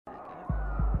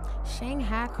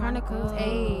Shanghai Chronicles,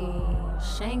 ayy.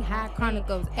 Shanghai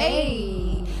Chronicles,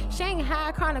 ayy.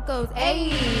 Shanghai Chronicles, ayy.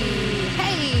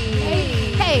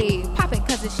 Hey, hey, pop it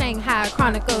cause it's Shanghai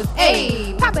Chronicles,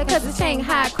 ayy. Pop it cause it's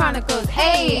Shanghai Chronicles,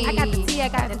 ayy. I got the tea, I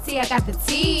got the tea, I got the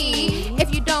tea.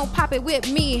 If you don't pop it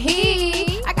with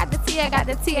me, I got the tea, I got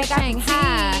the tea, I got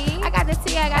Shanghai. I got the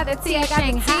tea, I got the tea, I got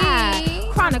Shanghai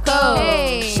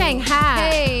Chronicles,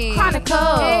 Shanghai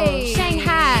Chronicles,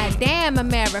 Shanghai. Damn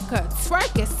America,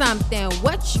 twerk is something.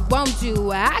 What you won't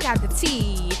do? I got the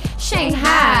tea.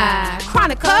 Shanghai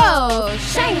Chronicles,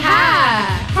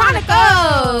 Shanghai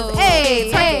Chronicles. Hey,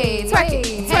 twerk it,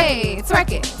 hey,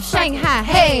 twerk it. Shanghai,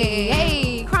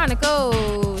 hey,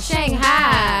 Chronicles,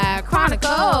 Shanghai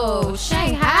Chronicles,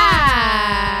 Shanghai.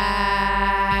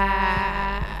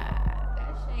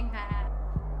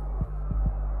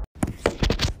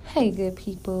 Hey good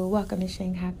people, welcome to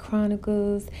Shanghai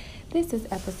Chronicles. This is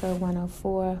episode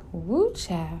 104. Woo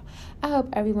child. I hope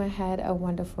everyone had a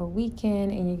wonderful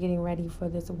weekend and you're getting ready for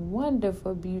this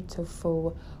wonderful,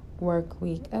 beautiful work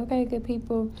week. Okay, good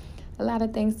people. A lot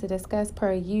of things to discuss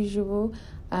per usual.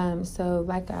 So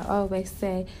like I always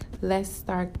say, let's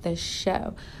start the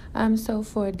show. So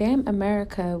for Damn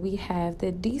America, we have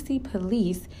the DC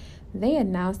police. They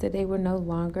announced that they will no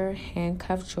longer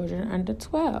handcuff children under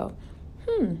 12.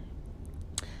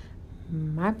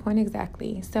 My point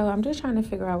exactly. So I'm just trying to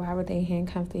figure out why were they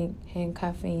handcuffing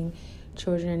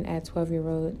children at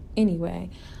 12-year-old anyway.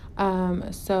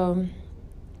 So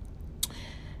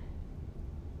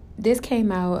this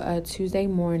came out Tuesday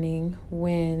morning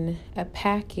when a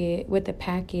packet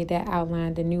that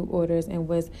outlined the new orders and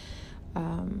was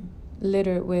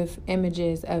littered with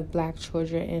images of black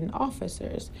children and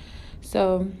officers.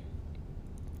 So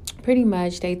pretty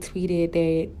much they tweeted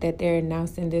that they're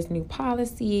announcing this new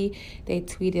policy. They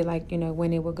tweeted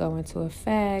when it will go into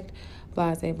effect,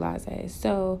 blase, blase.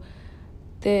 So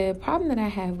the problem that I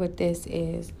have with this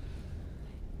is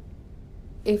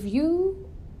if you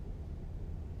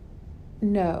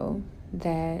know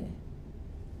that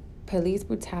police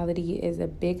brutality is a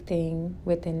big thing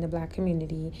within the black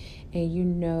community and you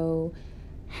know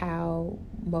how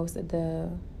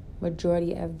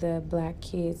majority of the black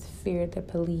kids fear the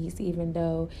police, even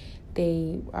though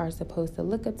they are supposed to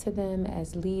look up to them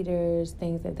as leaders,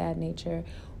 things of that nature.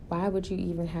 Why would you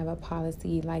even have a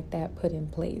policy like that put in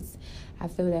place? I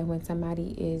feel that when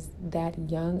somebody is that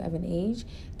young of an age,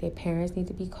 their parents need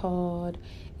to be called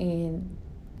and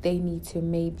they need to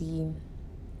maybe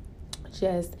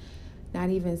just not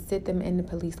even sit them in the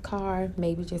police car,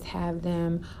 maybe just have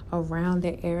them around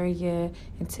the area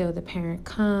until the parent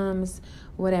comes,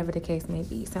 whatever the case may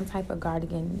be. Some type of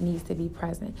guardian needs to be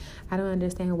present. I don't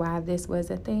understand why this was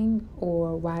a thing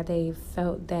or why they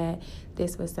felt that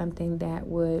this was something that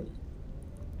would,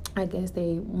 I guess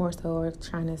they more so are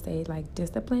trying to say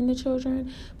discipline the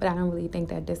children, but I don't really think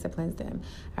that disciplines them.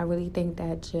 I really think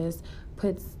that just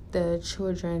puts the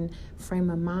children frame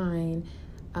of mind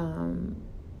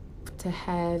to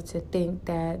think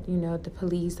that, the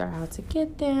police are out to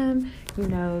get them.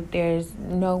 There's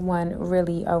no one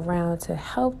really around to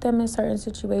help them in certain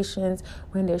situations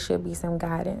when there should be some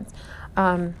guidance.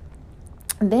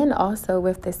 Then also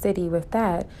with the city, with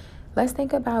that, let's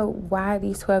think about why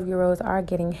these 12-year-olds are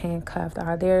getting handcuffed.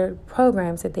 Are there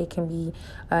programs that they can be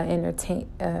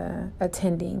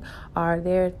attending? Are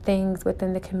there things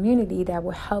within the community that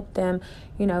will help them,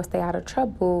 stay out of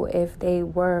trouble if they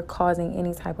were causing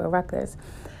any type of ruckus?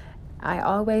 I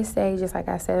always say, just like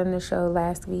I said on the show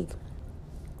last week,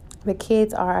 the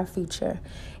kids are our future.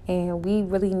 And we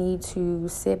really need to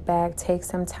sit back, take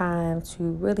some time to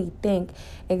really think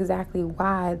exactly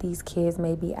why these kids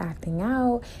may be acting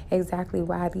out, exactly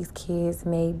why these kids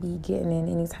may be getting in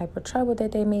any type of trouble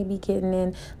that they may be getting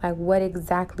in. What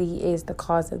exactly is the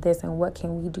cause of this and what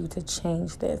can we do to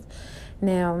change this?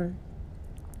 Now,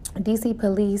 DC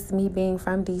police, me being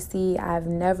from DC, I've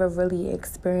never really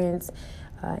experienced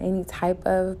any type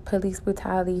of police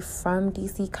brutality from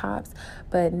DC cops,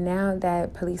 but now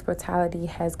that police brutality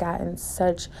has gotten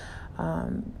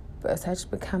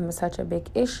become such a big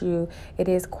issue, it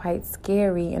is quite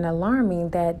scary and alarming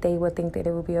that they would think that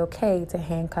it would be okay to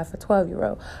handcuff a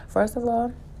 12-year-old. First of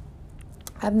all,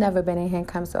 I've never been in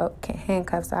handcuffs, so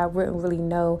I wouldn't really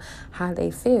know how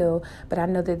they feel, but I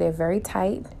know that they're very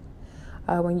tight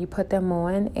when you put them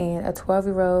on, and a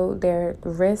 12-year-old, their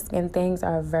wrists and things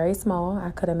are very small,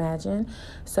 I could imagine.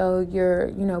 So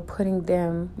you're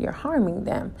harming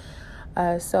them.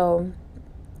 So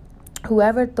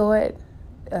whoever thought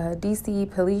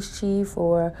DC police chief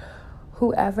or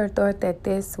whoever thought that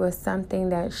this was something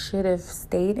that should have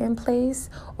stayed in place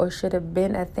or should have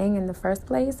been a thing in the first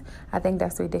place, I think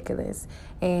that's ridiculous.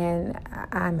 And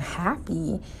I'm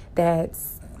happy that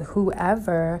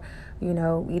whoever,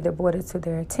 either brought it to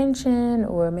their attention,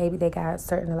 or maybe they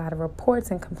got a lot of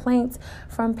reports and complaints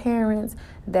from parents,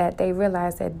 that they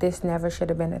realized that this never should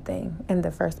have been a thing in the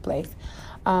first place.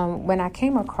 When I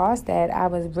came across that, I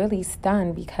was really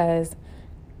stunned, because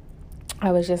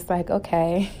I was just like,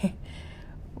 okay,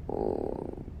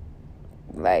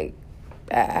 like,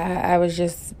 I was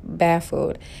just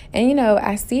baffled. And,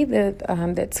 I see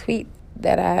the tweet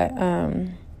that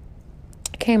I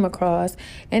came across,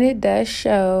 and it does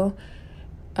show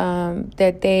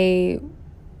that they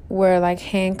were like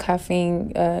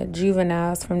handcuffing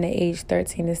juveniles from the age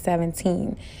 13 to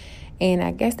 17. And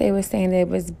I guess they were saying that it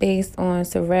was based on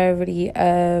severity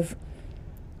of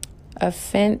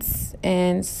offense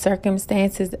and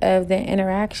circumstances of the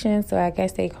interaction. So I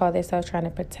guess they call themselves trying to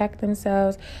protect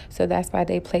themselves. So that's why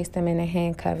they placed them in the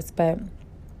handcuffs. But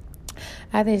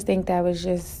I just think that was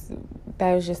just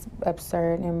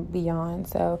absurd and beyond.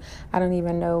 So I don't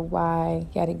even know why,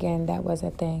 yet again, that was a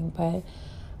thing. But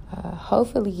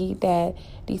hopefully that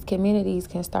these communities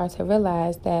can start to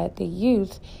realize that the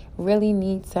youth really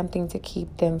need something to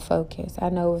keep them focused. I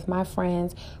know with my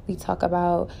friends, we talk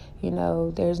about,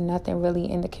 there's nothing really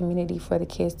in the community for the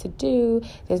kids to do.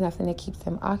 There's nothing that keeps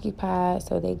them occupied.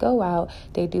 So they go out,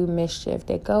 they do mischief.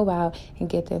 They go out and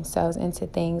get themselves into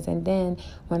things. And then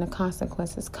when the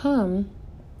consequences come,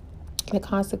 the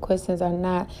consequences are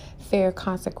not fair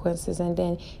consequences. And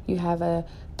then you have a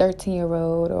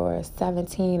 13-year-old or a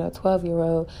 17 or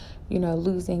 12-year-old,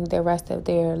 losing the rest of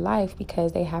their life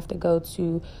because they have to go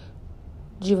to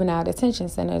juvenile detention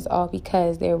centers, all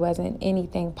because there wasn't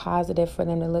anything positive for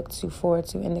them to look forward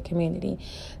to in the community.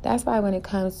 That's why when it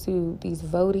comes to these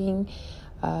voting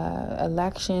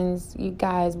elections, you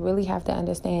guys really have to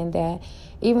understand that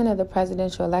even in the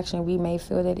presidential election, we may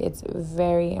feel that it's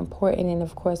very important, and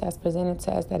of course that's presented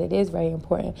to us that it is very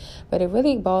important, but it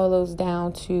really boils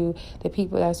down to the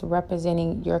people that's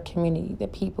representing your community, the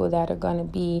people that are going to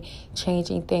be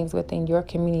changing things within your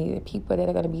community, the people that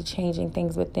are going to be changing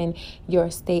things within your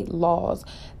state laws.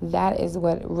 That is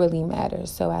what really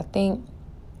matters. So I think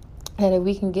that if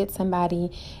we can get somebody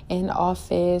in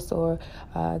office, or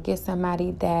get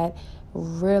somebody that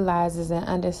realizes and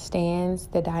understands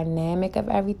the dynamic of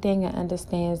everything and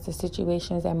understands the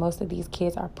situations that most of these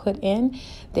kids are put in,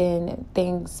 then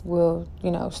things will,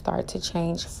 start to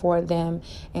change for them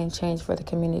and change for the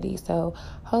community. So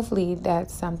hopefully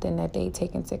that's something that they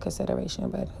take into consideration,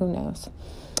 but who knows.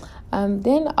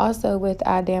 Then also with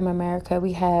Our Damn America,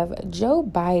 we have Joe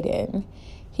Biden.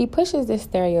 He pushes this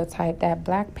stereotype that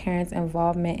Black parents'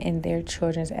 involvement in their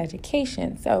children's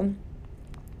education. So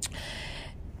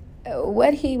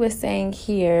what he was saying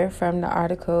here from the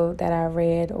article that I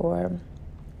read, or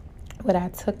what I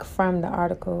took from the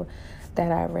article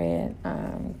that I read,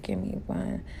 give me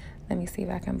one. Let me see if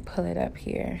I can pull it up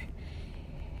here.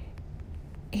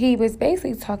 He was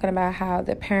basically talking about how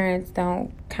the parents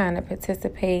don't kind of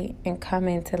participate and come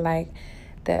into like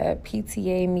the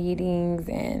PTA meetings,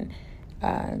 and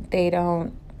they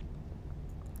don't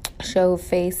show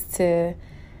face to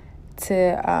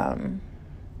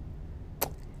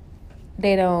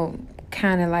they don't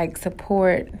kind of like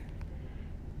support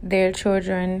their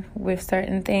children with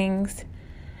certain things.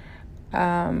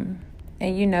 And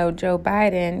Joe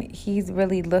Biden, he's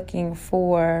really looking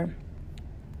for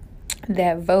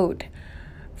that vote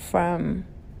from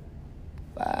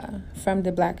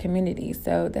the Black community.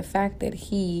 So the fact that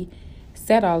he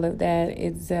said all of that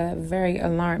is very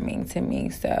alarming to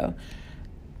me. So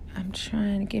I'm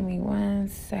trying to, give me 1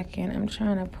 second. I'm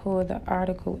trying to pull the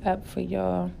article up for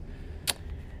y'all,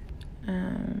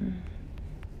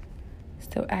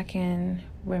 so I can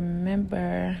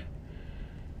remember.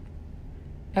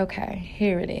 Okay,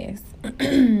 here it is.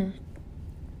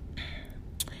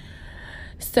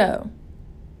 So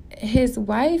his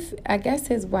wife,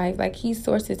 like he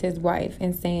sources his wife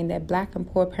in saying that Black and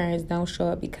poor parents don't show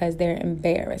up because they're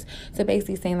embarrassed. So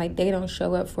basically saying like they don't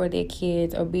show up for their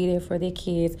kids or be there for their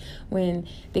kids when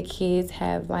the kids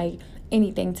have like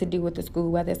anything to do with the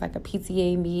school, whether it's like a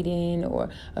PTA meeting or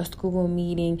a school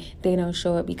meeting. They don't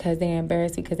show up because they're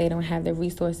embarrassed, because they don't have the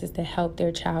resources to help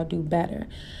their child do better.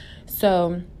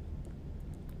 So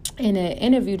in an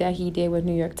interview that he did with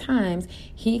New York Times,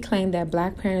 he claimed that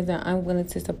Black parents are unwilling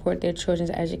to support their children's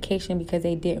education because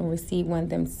they didn't receive one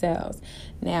themselves.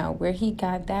 Now, where he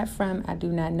got that from, I do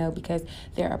not know, because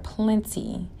there are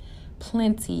plenty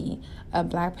of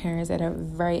Black parents that are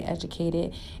very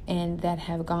educated and that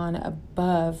have gone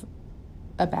above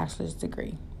a bachelor's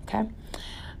degree. okay?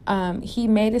 He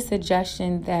made a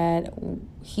suggestion that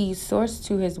he sourced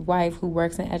to his wife, who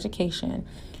works in education,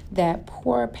 that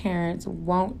poor parents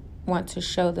won't want to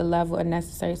show the level of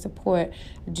necessary support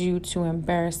due to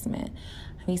embarrassment.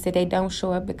 He said they don't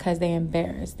show up because they're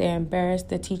embarrassed. They're embarrassed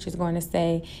the teacher's going to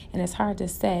say, and it's hard to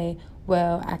say,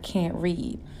 well, I can't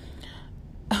read.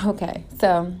 Okay,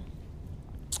 so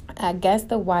I guess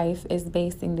the wife is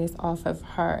basing this off of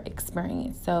her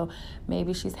experience. So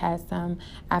maybe she's had some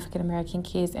African American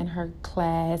kids in her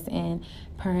class and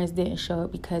parents didn't show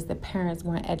up because the parents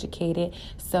weren't educated.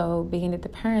 So being that the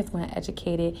parents weren't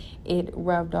educated, it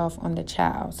rubbed off on the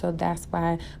child. So that's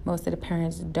why most of the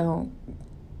parents don't,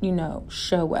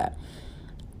 show up.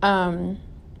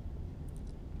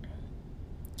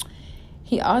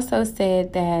 He also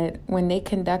said that when they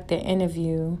conducted an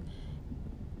interview,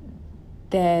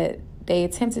 that they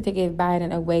attempted to give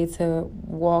Biden a way to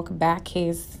walk back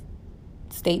his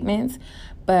statements,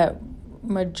 but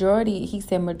he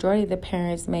said majority of the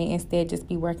parents may instead just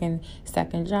be working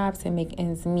second jobs to make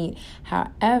ends meet.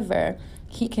 However,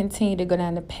 he continued to go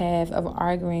down the path of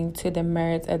arguing to the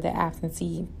merits of the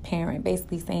absentee parent,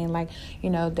 basically saying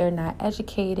they're not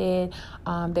educated,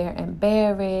 they're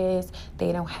embarrassed,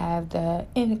 they don't have the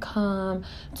income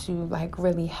to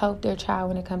really help their child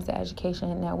when it comes to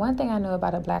education. Now, one thing I know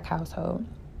about a Black household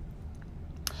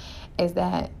is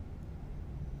that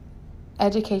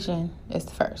education is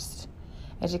first.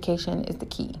 Education is the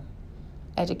key.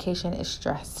 Education is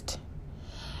stressed.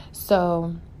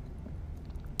 So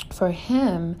for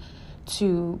him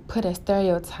to put a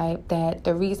stereotype that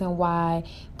the reason why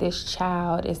this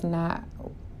child is not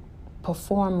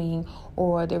performing,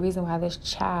 or the reason why this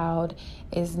child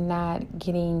is not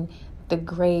getting the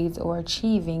grades or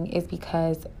achieving, is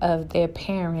because of their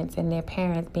parents, and their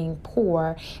parents being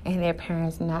poor and their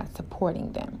parents not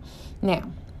supporting them.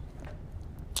 Now,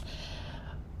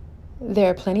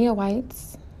 there are plenty of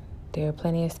whites, there are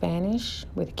plenty of Spanish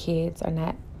where the kids are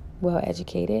not well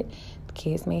educated. The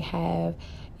kids may have,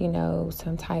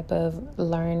 some type of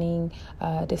learning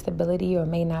disability, or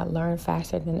may not learn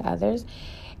faster than others.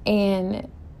 And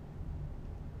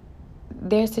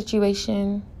their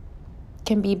situation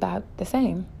can be about the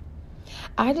same.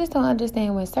 I just don't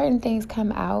understand when certain things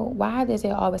come out, why does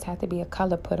there always have to be a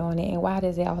color put on it? And why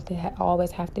does it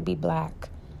always have to be black?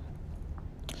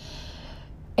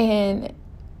 And,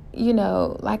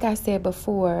 like I said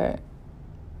before,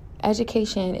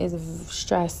 education is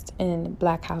stressed in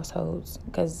Black households,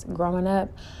 because growing up,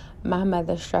 my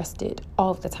mother stressed it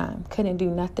all the time. Couldn't do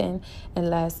nothing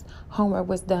unless homework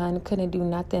was done. Couldn't do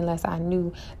nothing unless I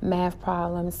knew math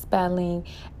problems, spelling,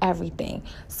 everything.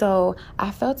 So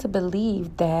I felt to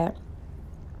believe that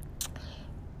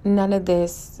none of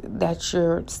this that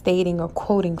you're stating or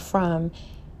quoting from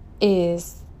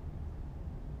is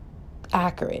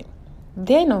accurate.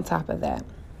 Then on top of that,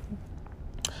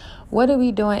 what are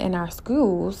we doing in our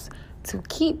schools to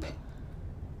keep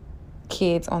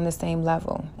kids on the same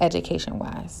level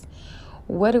education-wise?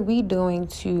 What are we doing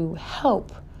to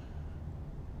help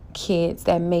kids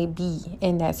that may be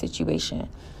in that situation?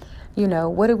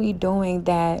 What are we doing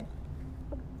that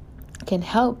can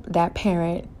help that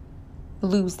parent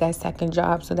lose that second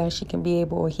job so that he can be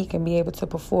able to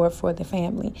perform for the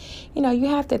family? You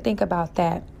have to think about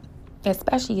that.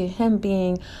 Especially him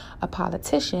being a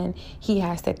politician, he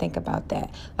has to think about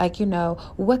that.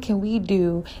 What can we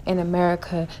do in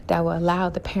America that will allow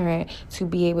the parent to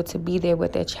be able to be there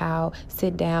with their child,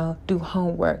 sit down, do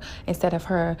homework, instead of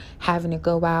her having to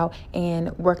go out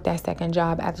and work that second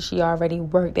job after she already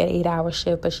worked that 8-hour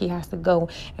shift, but she has to go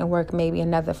and work maybe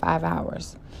another 5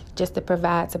 hours just to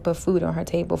put food on her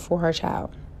table for her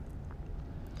child.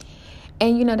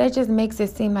 And, that just makes it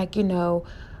seem like,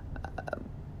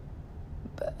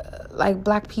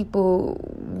 Black people,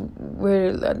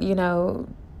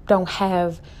 don't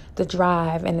have the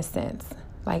drive, in a sense.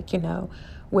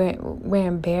 We're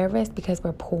embarrassed because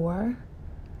we're poor.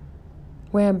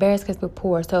 We're embarrassed because we're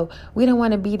poor. So we don't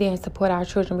want to be there and support our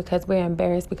children because we're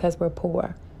embarrassed because we're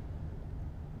poor.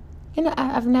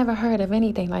 I've never heard of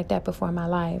anything like that before in my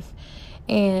life.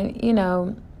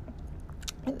 And,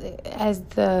 as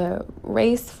the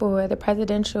race for the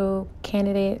presidential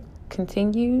candidate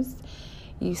continues,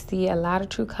 you see a lot of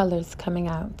true colors coming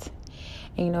out.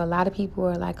 And, a lot of people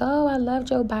are like, oh, I love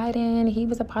Joe Biden. He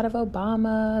was a part of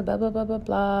Obama, blah, blah, blah, blah,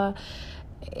 blah.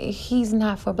 He's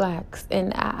not for blacks.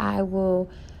 And I will,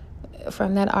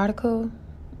 from that article,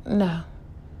 no.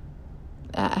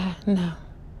 No.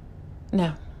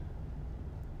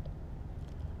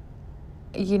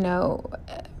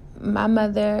 My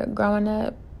mother, growing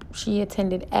up, she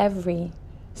attended every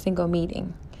single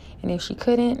meeting. And if she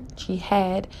couldn't, she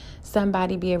had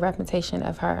somebody be a representation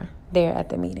of her there at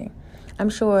the meeting. I'm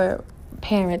sure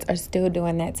parents are still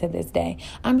doing that to this day.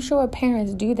 I'm sure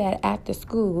parents do that at the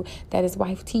school that his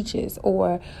wife teaches,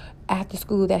 or at the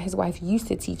school that his wife used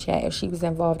to teach at if she was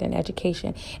involved in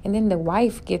education. And then the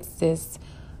wife gets this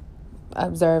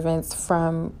observance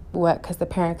from because the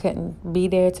parent couldn't be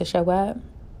there to show up.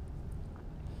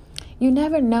 You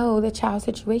never know the child's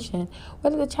situation.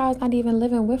 What if the child's not even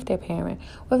living with their parent?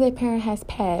 What if their parent has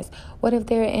passed? What if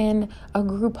they're in a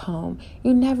group home?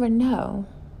 You never know.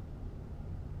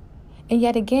 And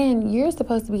yet again, you're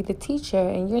supposed to be the teacher,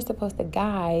 and you're supposed to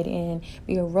guide and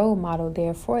be a role model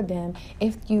there for them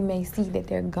if you may see that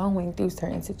they're going through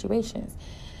certain situations.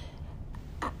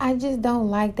 I just don't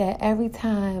like that every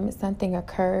time something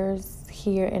occurs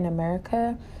here in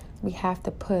America, we have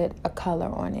to put a color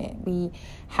on it. We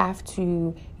have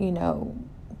to,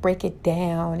 break it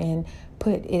down and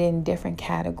put it in different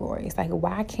categories. Like,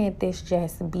 why can't this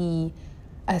just be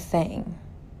a thing?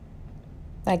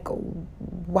 Like,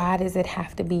 why does it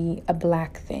have to be a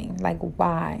black thing? Like,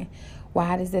 why?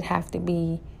 Why does it have to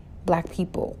be black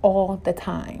people all the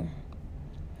time?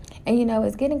 And,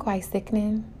 it's getting quite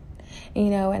sickening,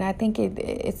 and I think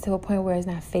it's to a point where it's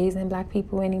not fazing black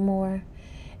people anymore.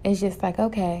 It's just like,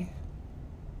 okay,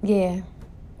 yeah,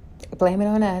 blame it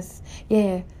on us.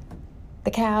 Yeah,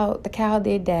 the cow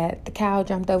did that. The cow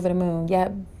jumped over the moon.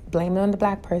 Yep, blame it on the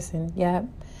black person. Yep,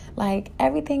 like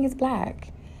everything is black.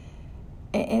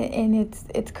 And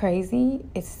it's crazy,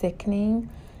 it's sickening,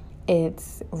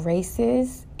 it's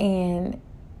racist, and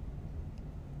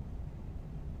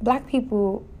black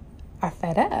people are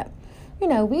fed up.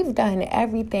 We've done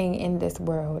everything in this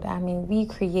world. I mean, we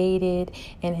created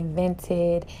and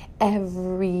invented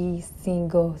every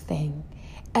single thing,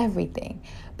 everything.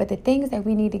 But the things that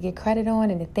we need to get credit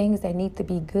on and the things that need to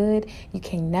be good, you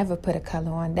can never put a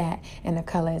color on that, and the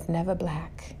color is never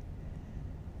black.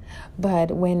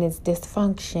 But when it's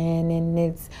dysfunction and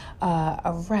it's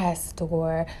arrest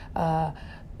or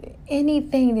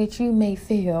anything that you may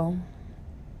feel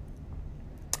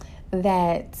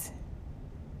that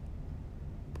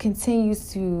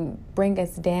continues to bring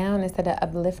us down instead of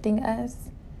uplifting us,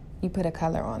 you put a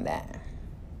color on that.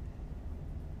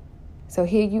 So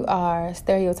here you are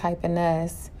stereotyping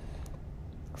us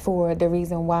for the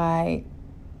reason why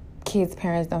kids'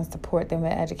 parents don't support them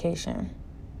with education.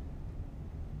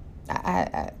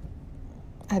 I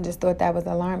just thought that was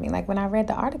alarming. Like, when I read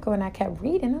the article and I kept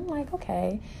reading, I'm like,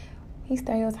 okay, he's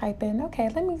stereotyping. Okay,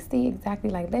 let me see exactly,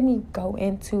 let me go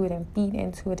into it and feed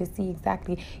into it to see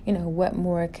exactly, what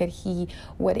more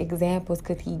what examples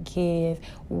could he give?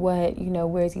 What,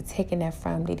 where is he taking that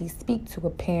from? Did he speak to a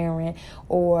parent?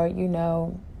 Or,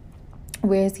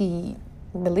 where is he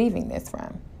believing this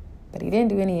from? But he didn't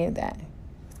do any of that.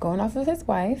 He's going off of his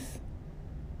wife,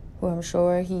 who I'm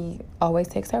sure he always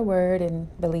takes her word and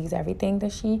believes everything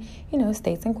that she,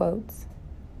 states and quotes.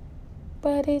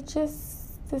 But it just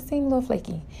seemed a little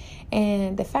flaky.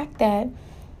 And the fact that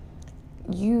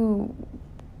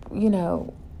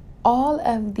all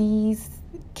of these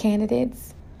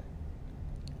candidates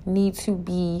need to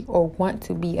be or want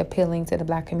to be appealing to the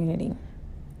black community.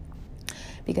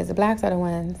 Because the blacks are the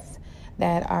ones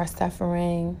that are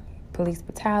suffering police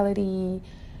brutality,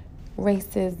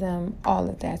 racism, all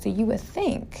of that. So you would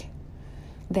think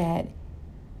that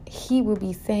he would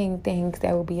be saying things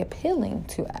that would be appealing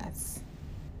to us.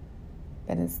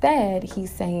 But instead,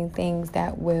 he's saying things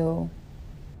that will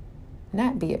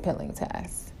not be appealing to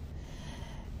us.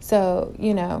 So,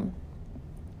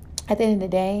 at the end of the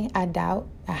day,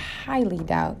 I highly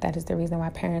doubt that is the reason why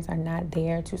parents are not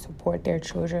there to support their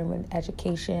children with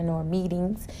education or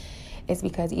meetings. It's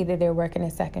because either they're working a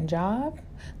second job,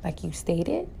 like you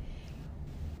stated,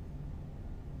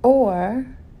 or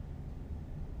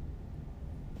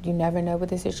you never know what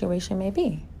the situation may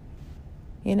be.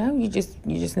 You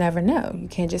just never know. You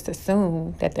can't just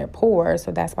assume that they're poor,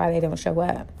 so that's why they don't show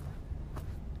up.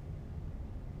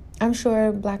 I'm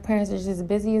sure black parents are just as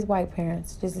busy as white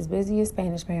parents, just as busy as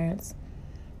Spanish parents,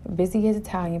 busy as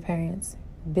Italian parents,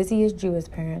 busy as Jewish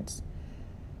parents.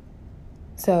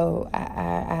 So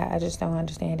I just don't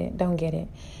understand it, don't get it.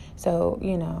 So,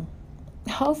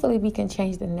 hopefully we can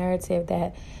change the narrative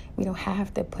that we don't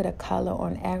have to put a color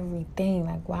on everything.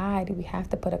 Like, why do we have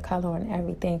to put a color on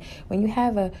everything? When you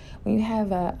have a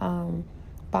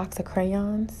box of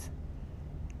crayons,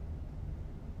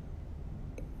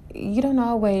 you don't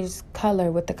always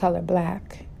color with the color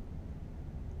black.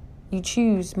 You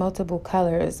choose multiple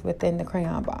colors within the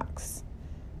crayon box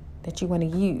that you want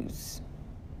to use.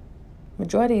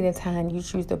 Majority of the time, you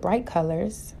choose the bright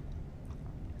colors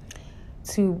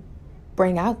to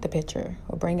bring out the picture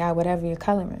or bring out whatever you're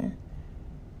coloring.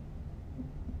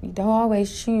 You don't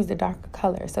always choose the darker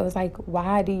color. So it's like,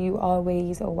 why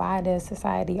does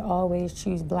society always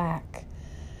choose black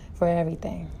for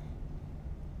everything?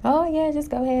 Oh, yeah, just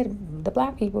go ahead. The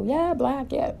black people, yeah,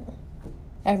 black, yeah.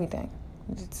 Everything.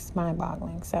 It's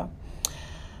mind-boggling. So,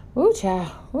 woo,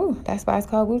 child. Woo, that's why it's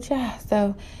called woo, child.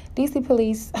 So, DC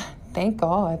police, thank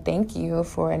God, thank you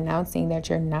for announcing that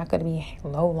you're not going to be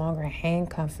no longer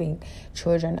handcuffing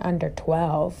children under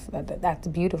 12. That's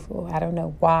beautiful. I don't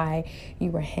know why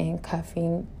you were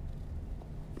handcuffing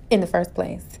in the first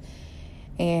place.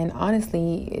 And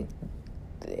honestly,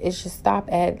 it should stop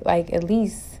at, like, at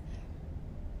least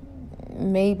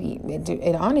maybe,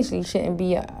 it honestly shouldn't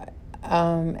be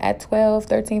at 12,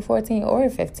 13, 14, or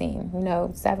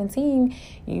 15. 17,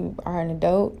 you are an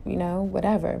adult,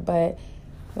 whatever. But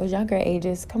those younger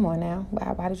ages, come on now.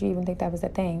 Why did you even think that was a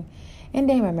thing? And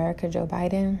damn America, Joe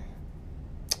Biden,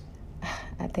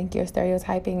 I think your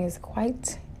stereotyping is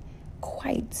quite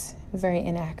very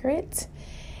inaccurate.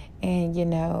 And,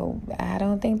 I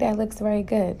don't think that looks very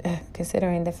good,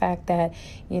 considering the fact that,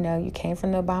 you came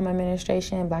from the Obama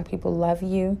administration. Black people love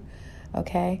you,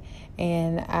 okay?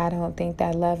 And I don't think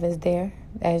that love is there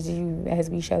as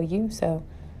we show you. So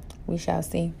we shall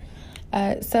see.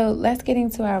 So let's get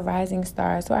into our rising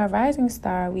star. So our rising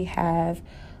star, we have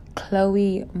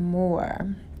Chloe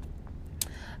Moore.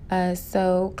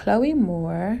 So Chloe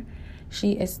Moore,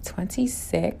 she is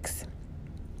 26.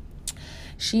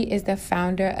 She is the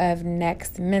founder of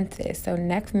Next Memphis. So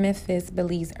Next Memphis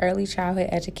believes early childhood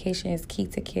education is key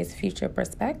to kids' future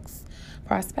prospects.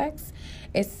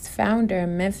 Its founder,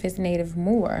 Memphis native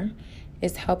Moore,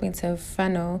 is helping to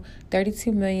funnel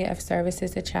 $32 million of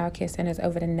services to child care centers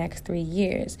over the next 3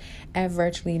 years at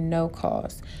virtually no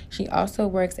cost. She also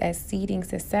works at Seeding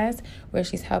Success, where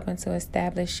she's helping to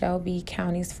establish Shelby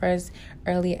County's first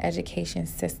early education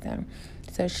system.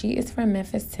 So she is from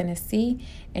Memphis, Tennessee,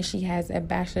 and she has a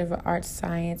Bachelor of Arts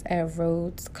Science at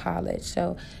Rhodes College.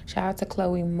 So shout out to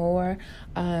Chloe Moore.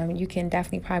 You can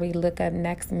definitely probably look up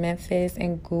Next Memphis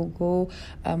and Google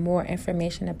more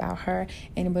information about her,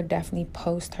 and we'll definitely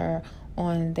post her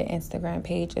on the Instagram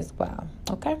page as well.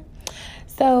 Okay?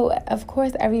 So, of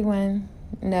course, everyone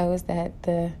knows that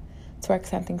the Twerk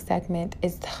Something segment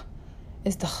is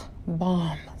the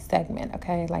bomb segment,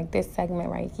 okay? Like, this segment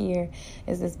right here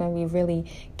is just when we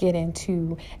really get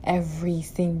into every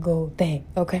single thing,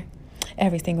 okay?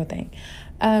 Every single thing.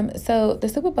 So the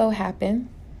Super Bowl happened.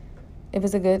 It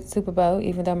was a good Super Bowl,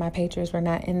 even though my Patriots were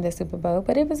not in the Super Bowl,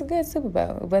 but it was a good Super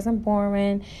Bowl. It wasn't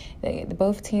boring.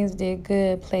 Both teams did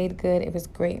good, played good. It was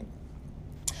great.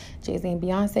 Jay-Z and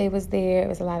Beyonce was there. It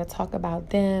was a lot of talk about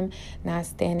them not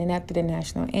standing up to the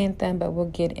national anthem, but we'll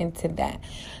get into that.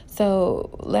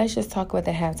 So let's just talk about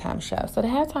the halftime show. So the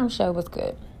halftime show was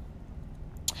good.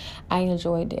 I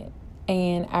enjoyed it.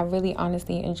 And I really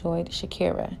honestly enjoyed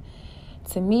Shakira.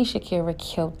 To me, Shakira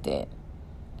killed it.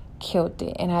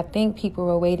 And I think people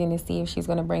were waiting to see if she's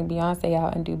going to bring Beyonce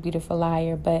out and do Beautiful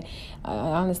Liar, but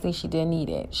honestly, she didn't need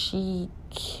it. She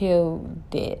killed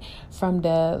it, from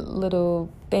the little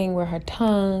thing with her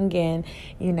tongue and,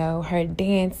 her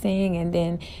dancing, and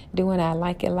then doing I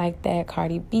Like It Like That,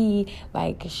 Cardi B.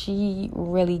 Like, she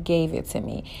really gave it to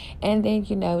me. And then,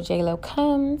 J-Lo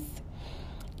comes,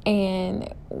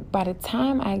 and by the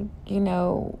time I,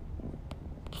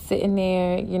 sitting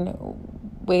there,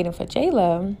 waiting for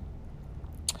J-Lo,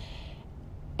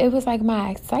 it was like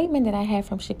my excitement that I had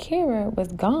from Shakira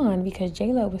was gone because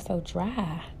J-Lo was so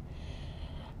dry.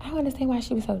 I don't understand why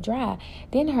she was so dry.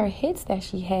 Then her hits that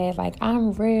she had, like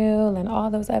I'm Real and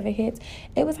all those other hits,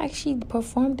 it was like she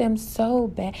performed them so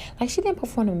bad. Like, she didn't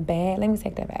perform them bad. Let me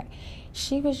take that back.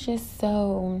 She was just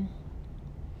so...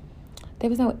 There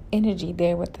was no energy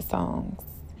there with the songs.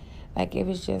 Like, it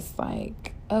was just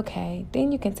like, okay.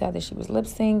 Then you can tell that she was lip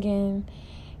singing,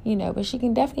 but she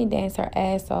can definitely dance her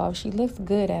ass off. She looks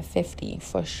good at 50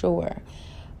 for sure.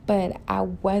 But I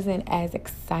wasn't as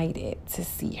excited to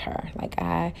see her. Like,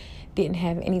 I didn't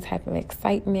have any type of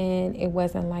excitement. It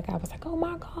wasn't like I was like, oh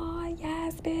my God,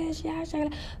 yes, bitch, yes.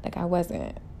 Like, I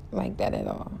wasn't like that at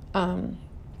all.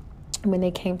 When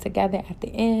they came together at the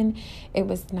end, it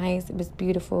was nice. It was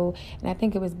beautiful. And I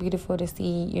think it was beautiful to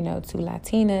see, two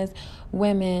Latinas,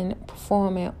 women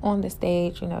performing on the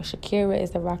stage. Shakira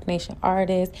is a Roc Nation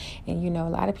artist. And, a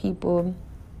lot of people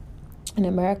in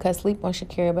America sleep on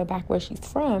Shakira, but back where she's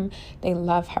from, they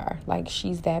love her. Like,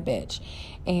 she's that bitch.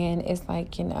 And it's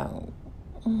like, J-Lo.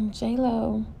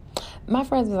 My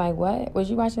friends were like, what?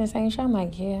 Was you watching the same show? I'm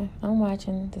like, yeah, I'm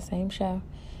watching the same show.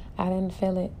 I didn't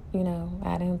feel it,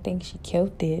 I didn't think she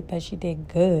killed it, but she did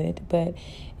good. But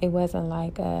it wasn't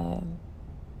like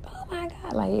my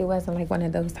God. Like, it wasn't like one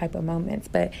of those type of moments,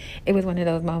 but it was one of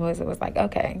those moments. It was like,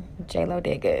 okay, J-Lo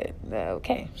did good.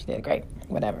 Okay, she did great.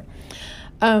 Whatever.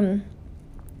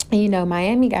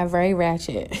 Miami got very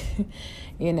ratchet.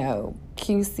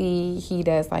 QC, he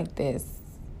does like this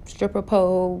stripper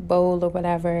pole bowl or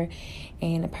whatever,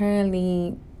 and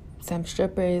apparently some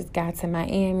strippers got to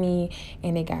Miami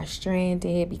and they got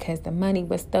stranded because the money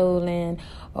was stolen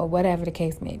or whatever the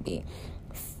case may be.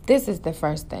 This is the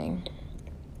first thing.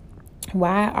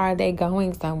 Why are they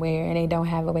going somewhere and they don't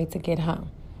have a way to get home?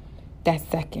 That's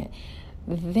second.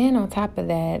 Then on top of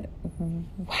that,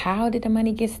 how did the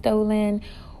money get stolen?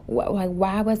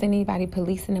 Why wasn't anybody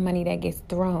policing the money that gets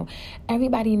thrown?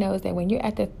 Everybody knows that when you're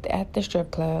at the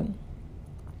strip club,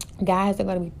 guys are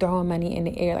going to be throwing money in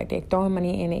the air. Like, they're throwing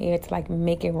money in the air to like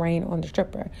make it rain on the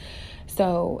stripper.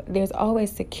 So there's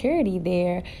always security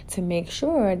there to make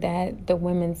sure that the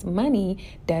women's money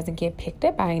doesn't get picked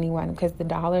up by anyone, because the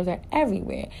dollars are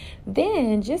everywhere.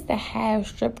 Then, just to have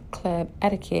strip club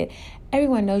etiquette,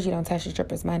 everyone knows you don't touch the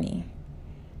stripper's money,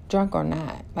 drunk or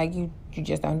not. Like, you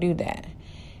just don't do that,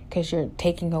 because you're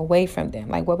taking away from them.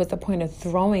 Like, what was the point of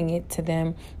throwing it to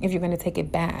them if you're going to take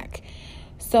it back?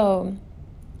 So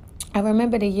I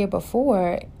remember the year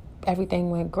before, everything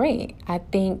went great. I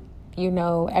think,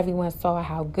 everyone saw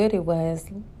how good it was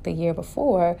the year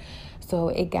before, so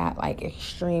it got like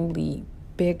extremely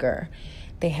bigger.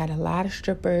 They had a lot of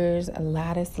strippers, a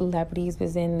lot of celebrities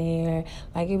was in there.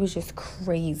 Like, it was just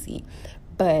crazy.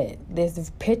 But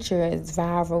this picture is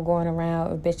viral going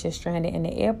around of bitches stranded in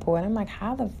the airport. And I'm like,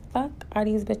 how the fuck are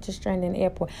these bitches stranded in the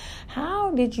airport?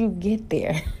 How did you get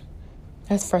there?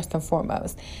 That's first and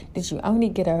foremost. Did you only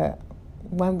get a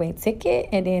one-way ticket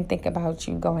and then think about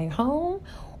you going home?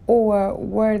 Or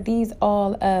were these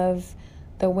all of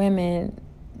the women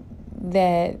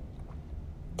that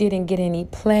didn't get any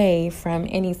play from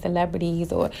any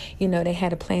celebrities, or, they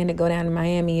had a plan to go down to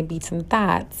Miami and beat some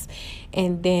thoughts,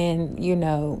 and then,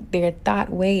 their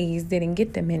thought ways didn't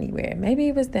get them anywhere? Maybe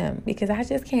it was them, because I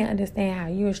just can't understand how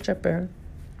you a stripper.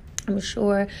 I'm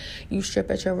sure you strip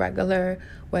at your regular,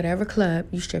 whatever club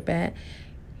you strip at.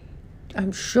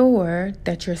 I'm sure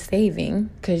that you're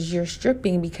saving, because you're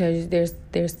stripping because there's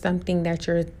something that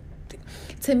you're...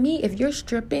 To me, if you're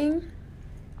stripping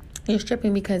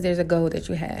because there's a goal that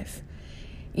you have.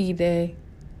 Either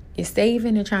you're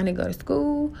saving and trying to go to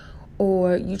school,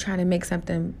 or you're trying to make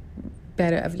something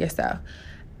better of yourself.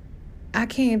 I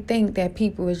can't think that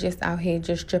people is just out here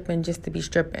just stripping just to be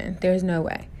stripping. There's no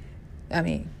way. I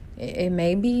mean, it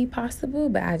may be possible,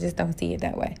 but I just don't see it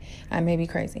that way. I may be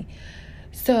crazy.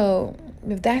 So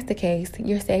if that's the case,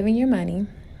 you're saving your money.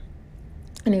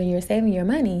 And when you're saving your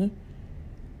money,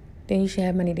 then you should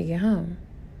have money to get home.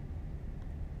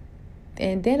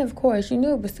 And then, of course, you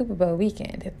knew it was Super Bowl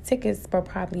weekend. The tickets were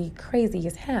probably crazy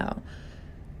as hell.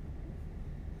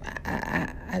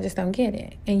 I just don't get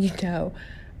it. And,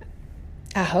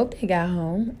 I hope they got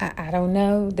home. I don't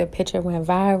know. The picture went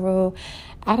viral.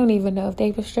 I don't even know if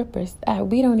they were strippers.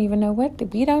 We don't even know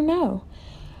we don't know.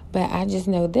 But I just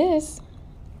know this.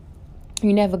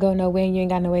 You never go nowhere and you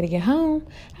ain't got no way to get home.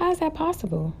 How is that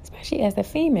possible? Especially as a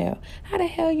female. How the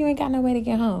hell you ain't got no way to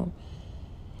get home?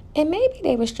 And maybe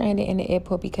they were stranded in the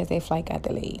airport because their flight got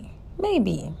delayed.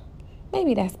 Maybe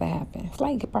that's what happened.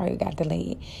 Flight probably got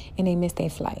delayed and they missed their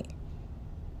flight.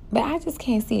 But I just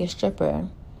can't see a stripper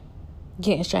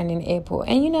getting stranded in the airport.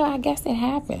 And, I guess it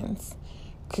happens.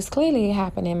 Because clearly it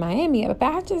happened in Miami. But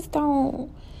I just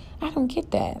don't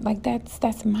get that. Like,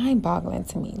 that's mind-boggling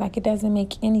to me. Like, it doesn't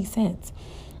make any sense.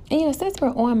 And, since we're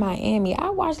on Miami, I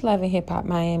watched Love and Hip Hop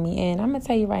Miami. And I'm going to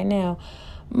tell you right now,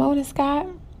 Mona Scott,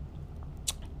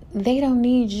 they don't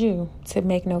need you to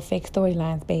make no fake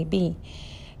storylines, baby.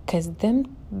 Because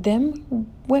them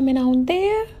women on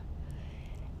there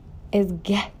is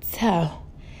ghetto.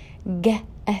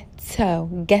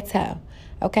 Ghetto.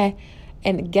 Okay?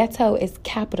 And ghetto is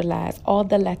capitalized. All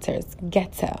the letters.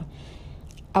 Ghetto.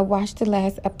 I watched the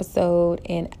last episode,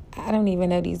 and I don't even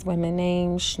know these women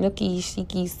names. Snooki,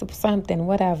 Shiki, something,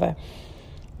 whatever.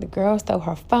 The girl stole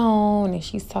her phone, and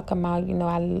she's talking about,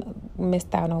 I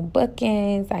missed out on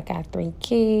bookings. I got 3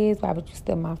 kids. Why would you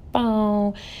steal my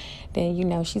phone?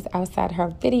 Then, she's outside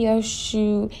her video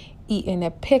shoot eating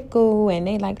a pickle, and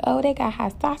they like, oh, they got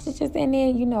hot sausages in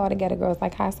there. All the ghetto girls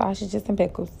like hot sausages and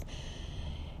pickles.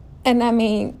 And I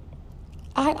mean,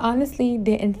 I honestly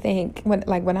didn't think,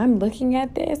 when I'm looking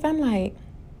at this, I'm like,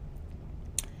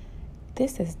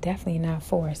 this is definitely not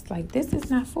forced. Like, this is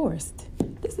not forced.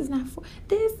 This is not forced.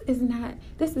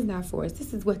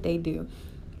 This is what they do.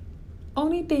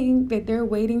 Only thing that they're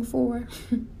waiting for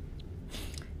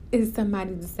is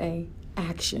somebody to say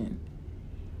action.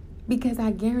 Because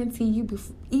I guarantee you,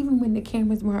 even when the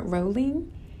cameras weren't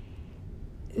rolling,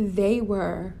 they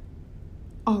were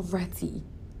already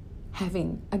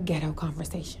having a ghetto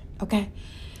conversation, okay?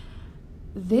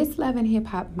 This Love and Hip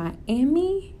Hop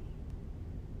Miami,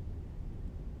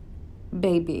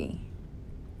 baby,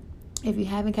 if you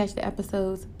haven't catch the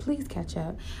episodes, please catch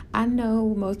up. I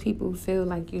know most people feel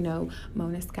like,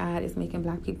 Mona Scott is making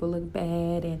black people look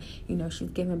bad, and,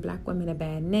 she's giving black women a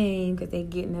bad name because they're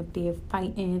getting up there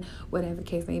fighting, whatever the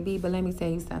case may be. But let me tell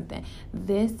you something.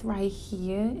 This right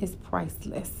here is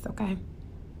priceless, okay?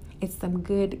 It's some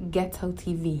good ghetto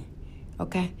TV,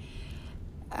 okay?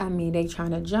 I mean, they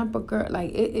trying to jump a girl.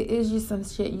 Like, it's just some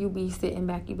shit you be sitting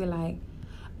back, you be like,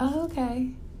 oh,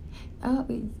 okay. Oh,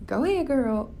 go ahead,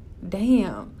 girl.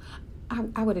 Damn,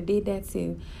 I would have did that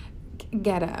too.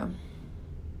 Ghetto.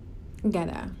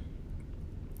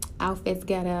 Outfits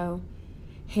ghetto.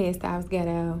 Hairstyles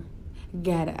ghetto.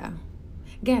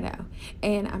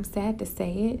 And I'm sad to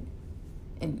say it.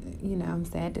 And, I'm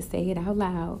sad to say it out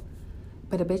loud.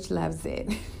 But a bitch loves it.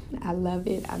 I love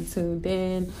it. I'm tuned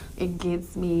in. It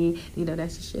gets me.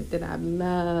 That's the shit that I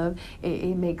love.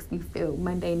 It makes me feel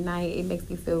Monday night. It makes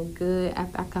me feel good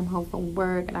after I come home from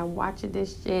work and I'm watching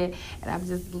this shit and I'm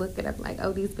just looking up like,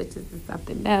 oh, these bitches is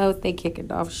something else. They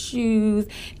kicking off shoes.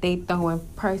 They throwing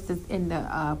purses in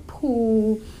the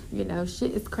pool.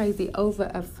 Shit is crazy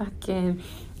over a fucking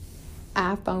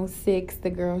iPhone 6 the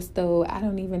girl stole. I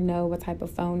don't even know what type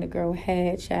of phone the girl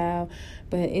had, child,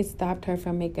 but it stopped her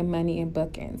from making money in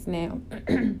bookings. Now,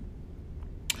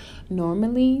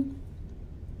 normally,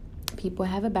 people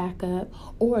have a backup,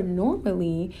 or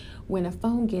normally, when a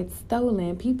phone gets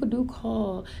stolen, people do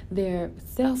call their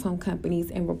cell phone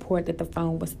companies and report that the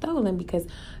phone was stolen because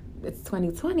it's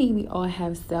 2020, we all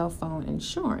have cell phone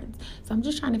insurance. So I'm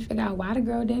just trying to figure out why the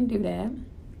girl didn't do that.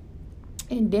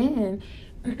 And then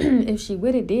if she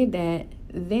would have did that,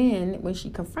 then when she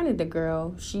confronted the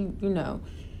girl, she,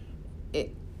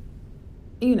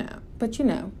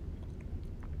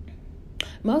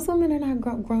 most women are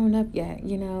not grown up yet.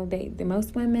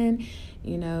 Most women,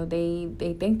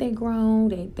 they think they grown,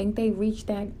 they think they reached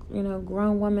that,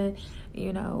 grown woman,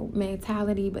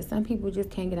 mentality, but some people just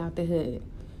can't get out the hood.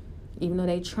 Even though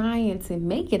they trying to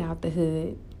make it out the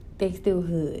hood, they still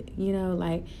hood,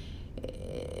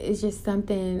 it's just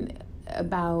something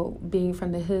about being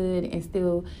from the hood and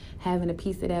still having a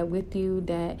piece of that with you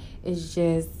that is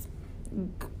just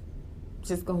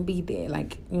gonna be there.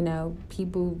 Like,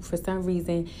 people for some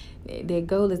reason their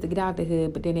goal is to get out the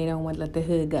hood, but then they don't want to let the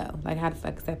hood go. Like, how the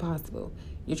fuck is that possible?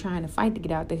 You're trying to fight to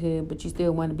get out the hood, but you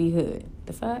still want to be hood.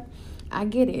 The fuck? I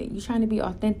get it. You're trying to be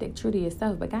authentic, true to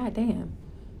yourself, but goddamn,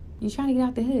 you're trying to get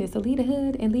out the hood. So leave the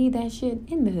hood and leave that shit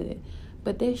in the hood.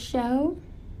 But this show,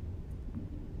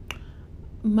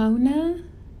 Mona,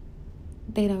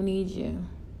 they don't need you.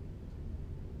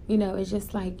 It's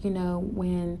just like,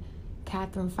 when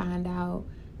Catherine found out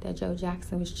that Joe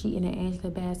Jackson was cheating and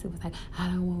Angela Bassett was like, I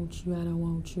don't want you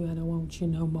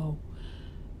no more.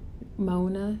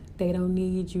 Mona, they don't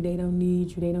need you. They don't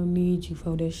need you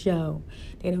for this show.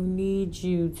 They don't need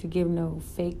you to give no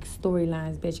fake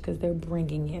storylines, bitch, because they're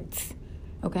bringing it.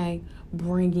 Okay?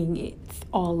 Bringing it.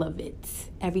 All of it.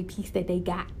 Every piece that they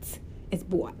got is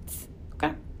bought.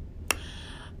 Okay.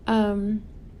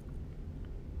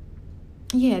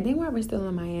 They weren't still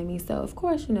in Miami. So, of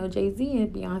course, Jay-Z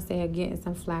and Beyonce are getting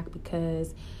some flack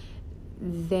because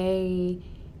they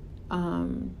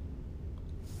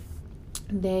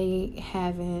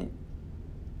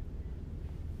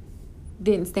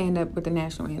didn't stand up with the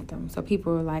national anthem. So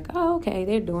people were like, oh, okay,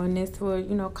 they're doing this for,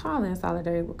 Carlin,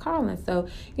 solidarity with Carlin. So,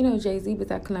 Jay-Z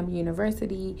was at Columbia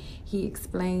University. He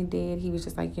explained it. He was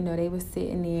just like, they were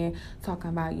sitting there talking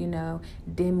about,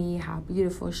 Demi, how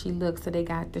beautiful she looks. So they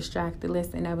got distracted.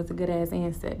 Listen, that was a good-ass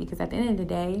answer. Because at the end of the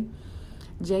day,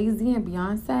 Jay-Z and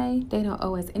Beyonce, they don't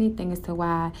owe us anything as to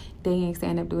why they ain't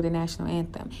stand up to the national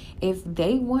anthem. If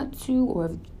they want to, or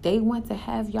if they want to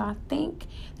have y'all think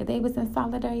that they was in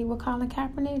solidarity with Colin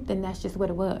Kaepernick, then that's just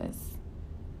what it was.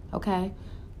 Okay?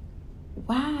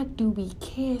 Why do we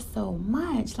care so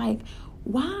much? Like,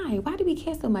 why? Why do we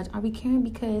care so much? Are we caring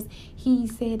because he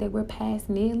said that we're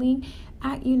past kneeling?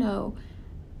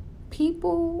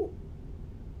 People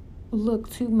look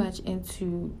too much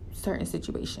into certain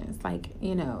situations. Like,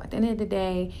 at the end of the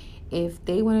day, if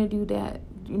they want to do that,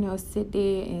 sit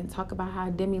there and talk about how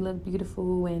Demi looked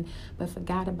beautiful but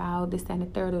forgot about this, that, and the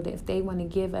third, or if they want to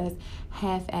give us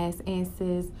half-ass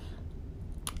answers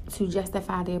to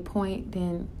justify their point,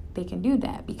 then they can do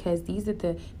that, because this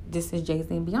is Jay-Z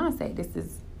and Beyonce. This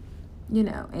is,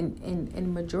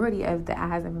 in majority of the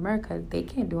eyes of America, they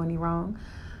can't do any wrong.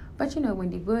 But,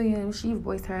 Wendy Williams, she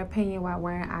voiced her opinion while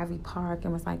wearing Ivy Park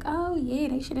and was like, oh, yeah,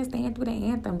 they should have stand through the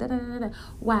anthem. Da-da-da-da.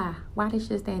 Why? Why they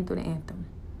should stand through the anthem?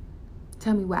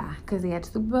 Tell me why. Because they had the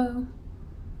Super Bowl?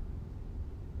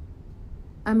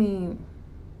 I mean,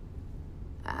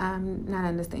 I'm not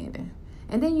understanding.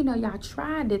 And then, y'all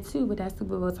tried it too with that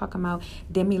Super Bowl, talking about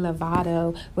Demi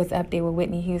Lovato was up there with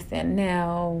Whitney Houston.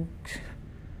 Now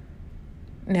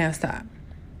stop.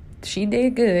 She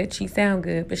did good. She sound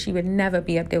good, but she would never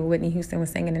be up there with Whitney Houston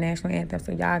was singing the national anthem.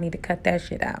 So y'all need to cut that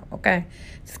shit out, okay?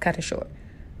 Just cut it short.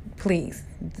 Please,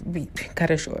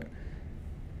 cut it short.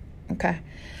 Okay.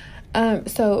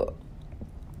 So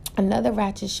another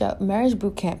ratchet show, Marriage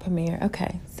Boot Camp premiere.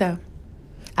 Okay, so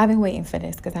I've been waiting for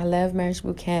this because I love Marriage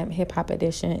Boot Camp. Hip Hop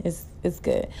Edition is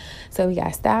good. So we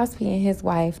got Styles P and his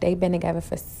wife. They've been together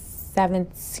for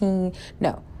 17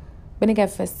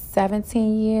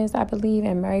 years, I believe,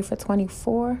 and married for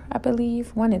 24, I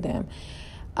believe, one of them.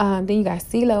 Then you got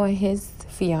CeeLo and his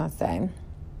fiance,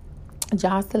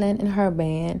 Jocelyn and her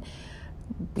man,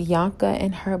 Bianca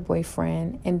and her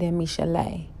boyfriend, and then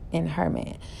Michel'le and her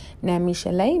man. Now,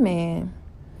 Michel'le, man,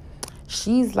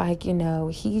 she's like,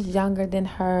 he's younger than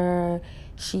her.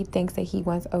 She thinks that he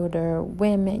wants younger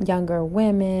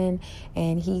women,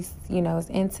 and he's, is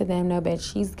into them. No, but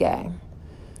she's gay.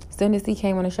 As soon as he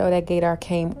came on the show, that gaydar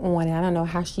came on, and I don't know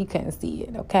how she couldn't see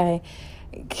it, okay?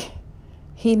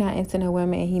 He not into no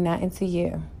women, and he not into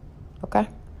you, okay?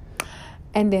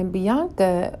 And then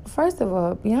Bianca, first of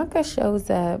all, Bianca shows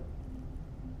up.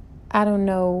 I don't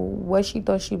know what she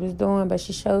thought she was doing, but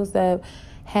she shows up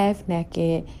half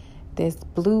naked, this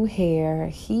blue hair.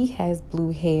 He has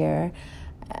blue hair.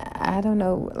 I don't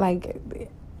know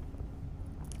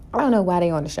why they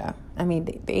on the show. I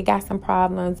mean, they got some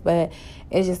problems, but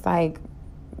it's just like,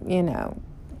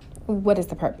 what is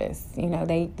the purpose?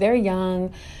 They're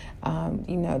young.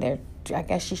 I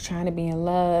guess she's trying to be in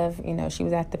love. She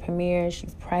was at the premiere.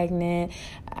 She's pregnant.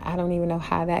 I don't even know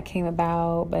how that came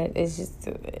about, but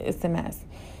it's a mess.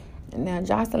 Now,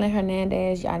 Jocelyn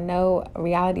Hernandez, I know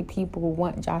reality people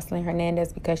want Jocelyn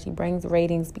Hernandez because she brings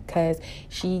ratings, because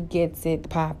she gets it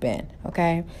popping,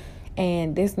 okay?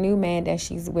 And this new man that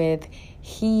she's with,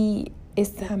 he is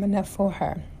time enough for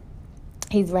her.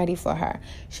 He's ready for her.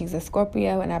 She's a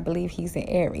Scorpio, and I believe he's an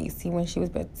Aries. See, when she was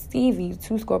with Stevie,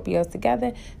 two Scorpios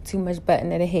together, too much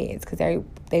button to the heads because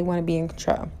they want to be in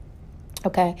control.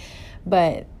 Okay?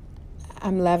 But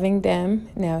I'm loving them.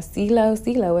 Now,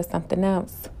 CeeLo is something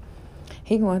else.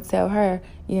 He going to tell her,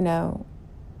 if you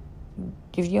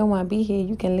don't want to be here,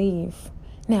 you can leave.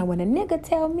 Now, when a nigga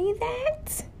tell me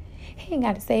that, he ain't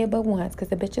got to say it but once because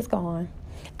the bitch is gone.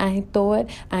 I ain't thought,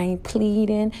 I ain't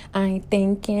pleading, I ain't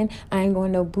thinking, I ain't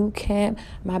going to no boot camp.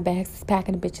 My bag's is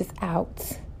packing the bitches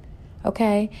out.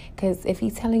 Okay? Because if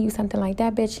he's telling you something like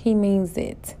that, bitch, he means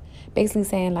it. Basically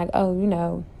saying like,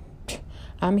 oh,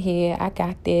 I'm here, I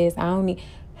got this, I don't need...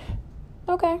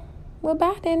 Okay, well,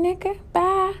 bye then, nigga.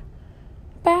 Bye.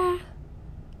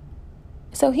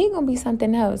 So he gonna be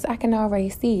something else. I can already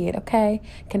see it, okay?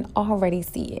 Can already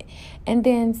see it. And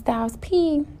then Styles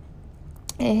P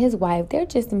and his wife, they're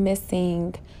just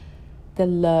missing the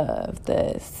love,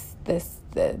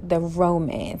 the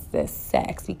romance, the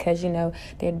sex, because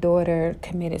their daughter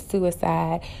committed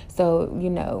suicide. So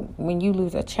when you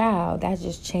lose a child, that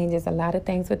just changes a lot of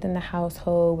things within the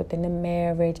household, within the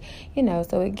marriage,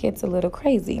 so it gets a little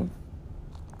crazy.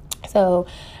 So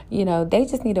they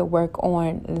just need to work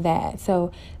on that.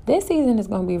 So this season is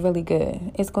going to be really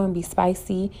good. It's going to be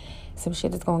spicy. Some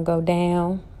shit is going to go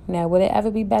down. Now, will it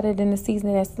ever be better than the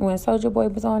season that's when Soulja Boy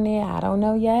was on there? I don't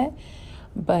know yet.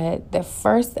 But the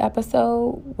first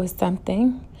episode was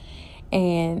something.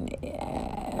 And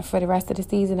for the rest of the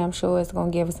season, I'm sure it's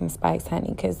going to give us some spikes,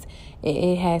 honey, because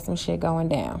it has some shit going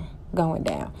down.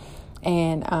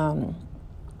 And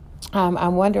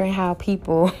I'm wondering how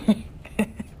people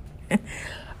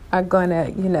are going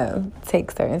to,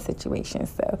 take certain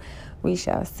situations. So we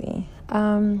shall see.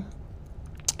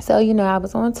 So, I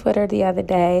was on Twitter the other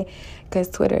day because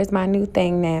Twitter is my new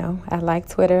thing now. I like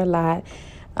Twitter a lot.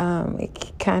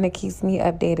 It kind of keeps me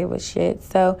updated with shit.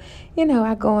 So,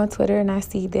 I go on Twitter and I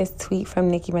see this tweet from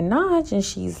Nicki Minaj, and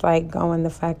she's like going the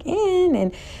fuck in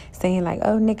and saying like,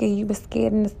 oh, nigga, you was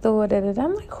scared in the store. Da, da, da.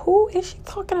 I'm like, who is she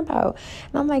talking about?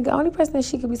 And I'm like, the only person that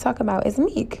she could be talking about is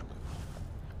Meek.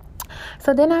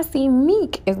 So then I see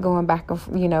Meek is going back and,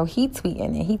 he tweeting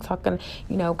and he talking,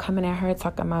 coming at her,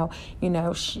 talking about,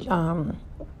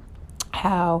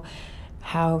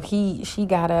 how she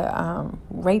got a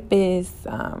rapist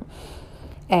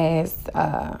as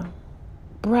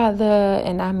brother,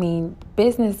 and I mean,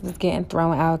 business was getting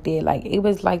thrown out there. Like, it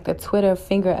was like the Twitter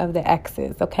finger of the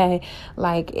exes, okay?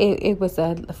 Like, it was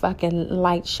a fucking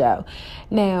light show.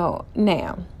 Now,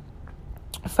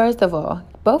 first of all,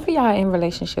 both of y'all in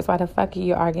relationships. Why the fuck are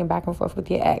you arguing back and forth with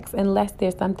your ex? Unless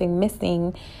there's something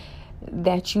missing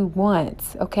that you want,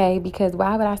 okay? Because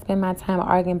why would I spend my time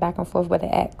arguing back and forth with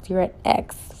an ex? You're an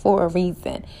ex for a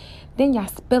reason. Then y'all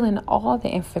spilling all the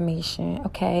information,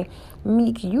 okay?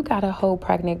 Meek, you got a whole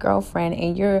pregnant girlfriend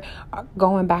and you're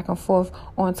going back and forth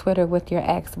on Twitter with your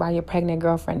ex while your pregnant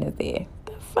girlfriend is there.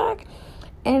 The fuck?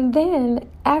 And then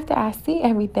after I see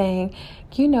everything,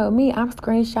 you know me, I'm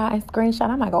screenshot.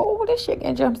 I'm like, oh, this shit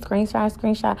can jump.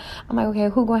 Screenshot. I'm like, okay,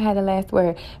 who gonna have the last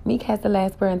word? Meek has the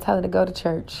last word and tell her to go to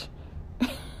church.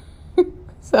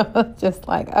 So just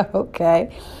like,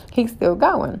 okay, he's still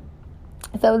going.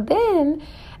 So then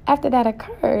after that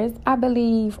occurs, I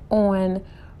believe on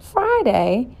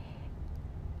Friday,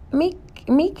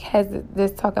 Meek has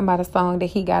this talking about a song that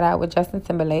he got out with Justin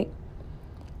Timberlake.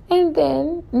 And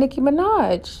then Nicki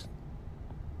Minaj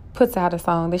puts out a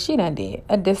song that she done did,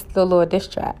 the little diss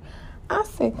track. I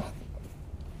said,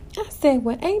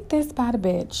 well, ain't this about a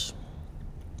bitch?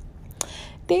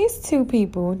 These two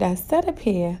people that sat up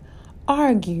here,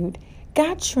 argued,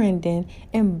 got trending,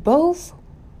 and both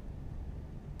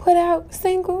put out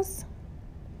singles.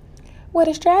 Well,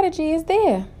 the strategy is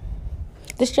there.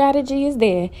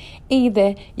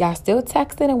 Either y'all still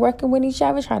texting and working with each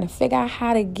other, trying to figure out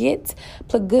how to get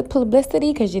good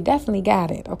publicity, because you definitely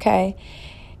got it, okay?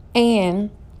 And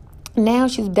now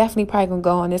she's definitely probably going to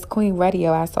go on this Queen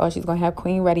Radio. I saw she's going to have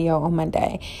Queen Radio on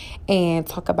Monday and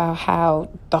talk about how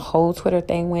the whole Twitter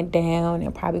thing went down,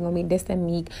 and probably going to be dissing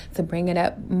Meek to bring it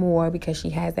up more because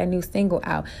she has that new single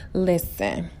out.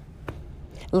 Listen.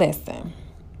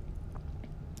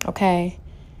 Okay?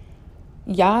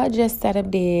 Y'all just sat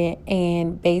up there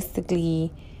and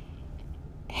basically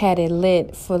had it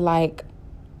lit for like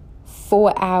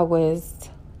 4 hours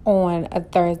on a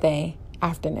Thursday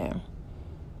afternoon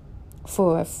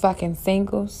for fucking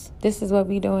singles. This is what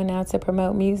we doing now to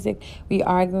promote music. We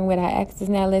arguing with our exes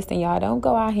now. Listen, y'all, don't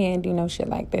go out here and do no shit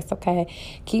like this, okay?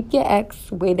 Keep your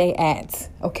ex where they at,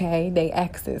 okay? They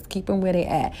exes. Keep them where they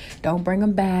at. Don't bring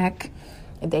them back.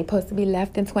 If they supposed to be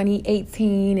left in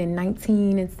 2018 and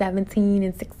 19 and 17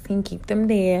 and 16, keep them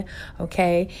there,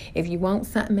 okay? If you want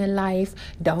something in life,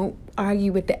 don't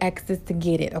argue with the exes to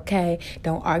get it, okay?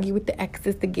 Don't argue with the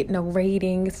exes to get no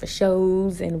ratings for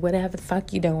shows and whatever the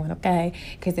fuck you doing, okay?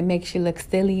 Because it makes you look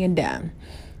silly and dumb.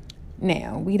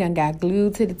 Now, we done got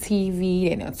glued to the TV.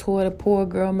 They done tore the poor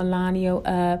girl Melania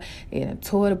up. They done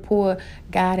tore the poor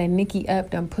guy and Nicki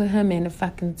up. Done put him in the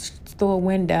fucking store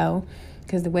window.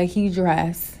 Because the way he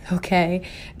dressed, okay?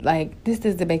 Like, this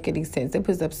doesn't make any sense. It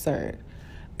was absurd.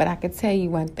 But I could tell you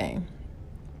one thing.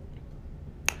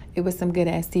 It was some good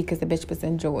ass tea because the bitch was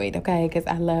enjoyed, okay? Because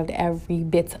I loved every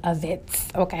bit of it,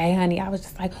 okay, honey? I was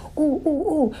just like,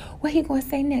 ooh, what he gonna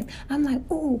say next? I'm like,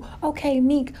 ooh, okay,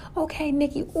 Meek, okay,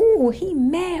 Nicki, ooh, he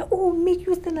mad, ooh, Meek,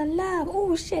 you still in love,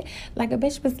 ooh, shit. Like, a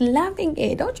bitch was loving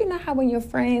it. Don't you know how when your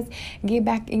friends get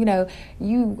back, you know,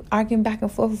 you arguing back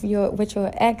and forth with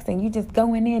your ex, and you just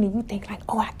going in and you think like,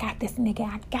 oh, I got this nigga,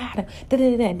 I got him,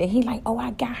 da-da-da-da. Then he like, oh,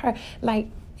 I got her. Like,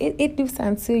 It do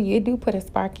something to you. It do put a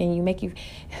spark in you. Make you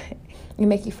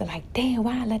feel like, damn,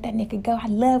 why I let that nigga go? I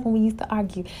love when we used to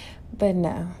argue. But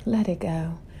no, let it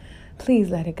go. Please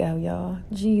let it go, y'all.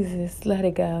 Jesus, let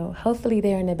it go. Hopefully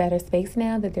they're in a better space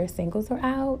now that their singles are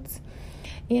out.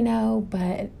 You know,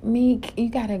 but Meek, you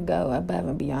gotta go above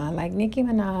and beyond. Like, Nicki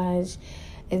Minaj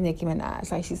is Nicki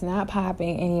Minaj. Like, she's not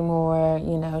popping anymore.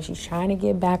 You know, she's trying to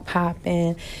get back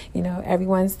popping. You know,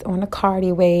 everyone's on the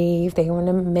Cardi wave. They on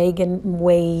the Megan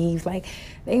wave. Like,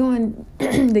 they on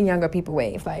the younger people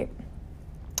wave. Like,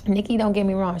 Nicki, don't get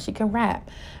me wrong, she can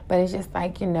rap. But it's just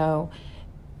like, you know,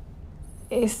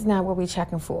 it's not what we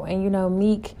checking for. And, you know,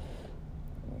 Meek,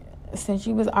 since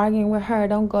you was arguing with her,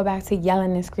 don't go back to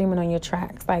yelling and screaming on your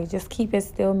tracks. Like, just keep it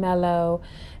still mellow,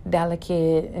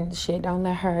 delicate and shit. Don't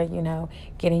let her, you know,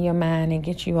 get in your mind and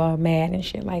get you all mad and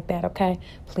shit like that, okay?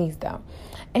 Please don't.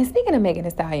 And speaking of Megan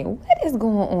Thee Stallion, what is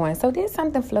going on? So there's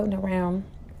something floating around.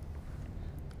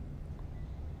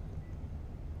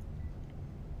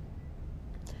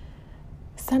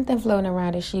 Something floating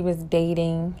around that she was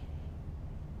dating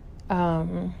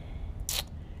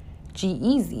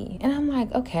G-Eazy. And I'm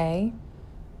like, okay,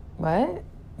 what?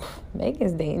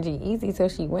 Megan's dating G-Eazy. So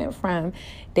she went from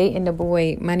dating the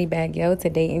boy Moneybagg Yo to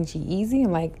dating G-Eazy.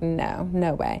 I'm like,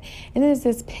 no way. And there's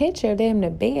this picture of them in the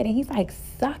bed, and he's like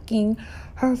sucking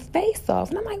her face off.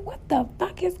 And I'm like, what the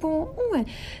fuck is going on?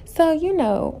 So, you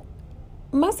know,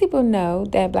 most people know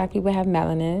that black people have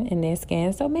melanin in their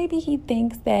skin. So maybe he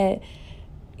thinks that,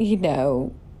 he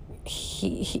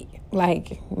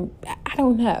like, I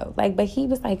don't know. Like, but he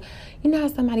was like, how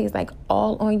somebody is like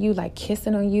all on you, like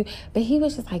kissing on you. But he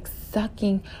was just like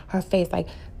sucking her face, like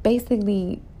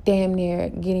basically damn near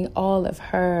getting all of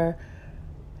her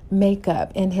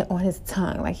makeup on his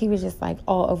tongue. Like, he was just like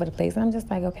all over the place. And I'm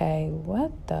just like, okay,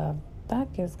 what the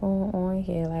fuck is going on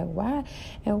here? Like, why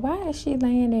is she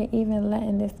laying there even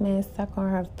letting this man suck on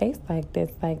her face like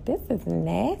this? Like, this is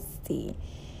nasty.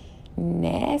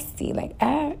 Like,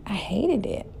 I hated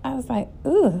it. I was like,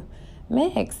 ugh,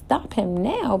 Meg, stop him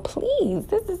now, please.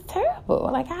 This is terrible.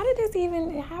 Like,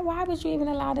 why would you even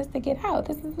allow this to get out?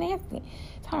 This is nasty.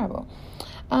 It's horrible.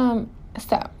 So,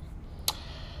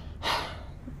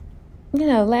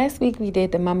 last week we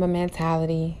did the Mama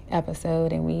Mentality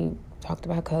episode and we talked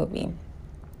about Kobe.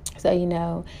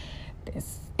 So,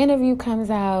 this interview comes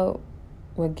out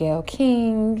with Gayle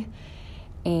King,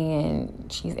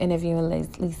 and she's interviewing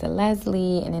Lisa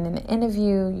Leslie. And then in the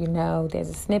interview, there's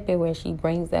a snippet where she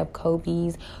brings up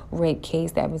Kobe's rape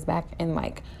case that was back in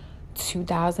like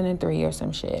 2003 or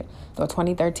some shit, or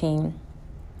 2013.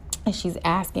 And she's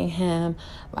asking him,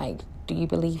 like, do you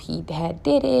believe he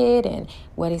did it? And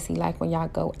what is he like when y'all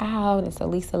go out? And so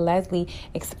Lisa Leslie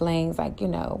explains, like,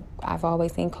 I've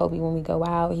always seen Kobe when we go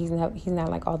out. He's not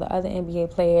like all the other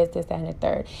NBA players, this, that, and the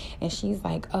third. And she's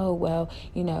like, oh, well,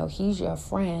 he's your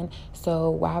friend. So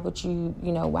why would you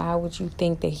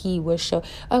think that he would show?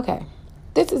 Okay,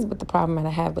 this is what the problem that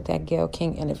I have with that Gayle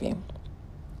King interview.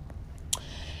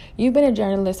 You've been a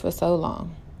journalist for so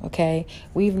long, okay?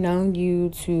 We've known you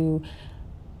to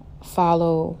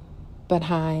follow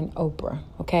behind Oprah,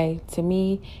 okay? To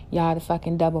me, y'all the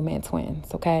fucking Doublemint twins,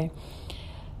 okay?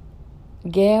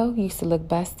 Gayle used to look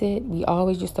busted. We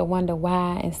always used to wonder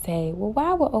why and say, well,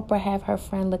 why would Oprah have her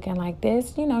friend looking like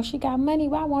this? She got money.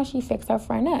 Why won't she fix her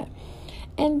friend up?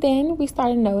 And then we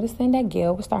started noticing that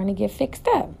Gayle was starting to get fixed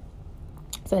up.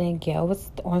 So then Gayle was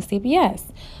on CBS.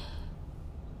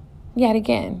 Yet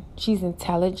again, she's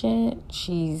intelligent.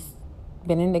 She's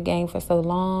been in the game for so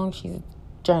long. She's a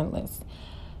journalist.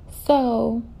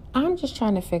 So I'm just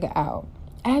trying to figure out,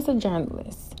 as a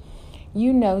journalist,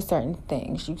 certain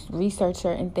things. You research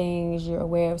certain things. You're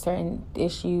aware of certain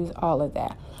issues, all of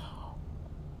that.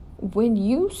 When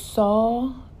you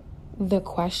saw the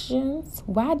questions,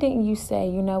 why didn't you say,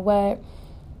 you know what?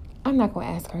 I'm not going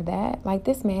to ask her that. Like,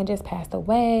 this man just passed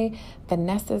away.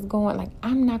 Vanessa's going. Like,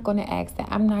 I'm not going to ask that.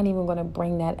 I'm not even going to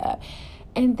bring that up.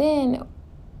 And then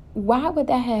why would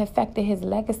that have affected his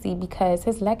legacy? Because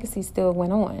his legacy still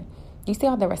went on. You see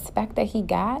all the respect that he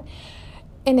got?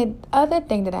 And the other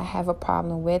thing that I have a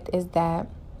problem with is that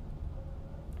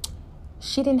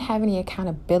she didn't have any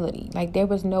accountability. Like, there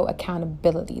was no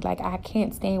accountability. Like, I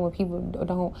can't stand when people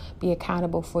don't be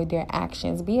accountable for their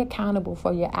actions. Be accountable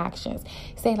for your actions.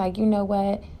 Say, like, you know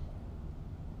what?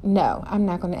 No, I'm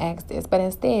not going to ask this. But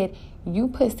instead, you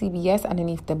put CBS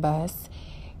underneath the bus.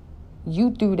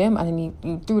 You threw them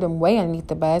way underneath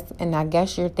the bus. And I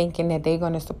guess you're thinking that they're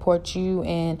going to support you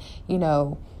and,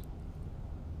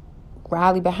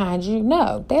 rally behind you.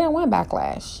 No, they don't want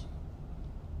backlash.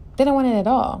 They don't want it at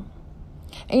all.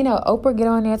 And, Oprah get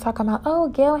on there talking about, oh,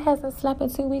 Gayle hasn't slept in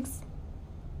 2 weeks.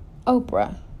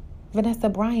 Oprah. Vanessa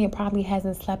Bryant probably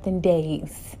hasn't slept in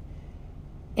days.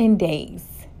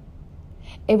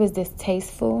 It was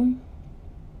distasteful.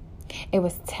 It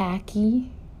was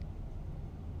tacky.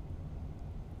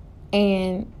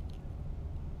 And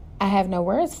I have no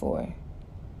words for it.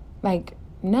 Like,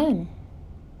 none.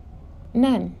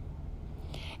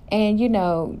 And,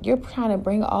 you're trying to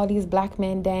bring all these black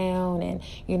men down. And,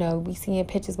 we seeing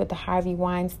pictures with the Harvey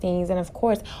Weinsteins. And, of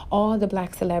course, all the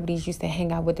black celebrities used to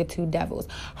hang out with the two devils,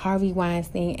 Harvey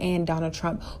Weinstein and Donald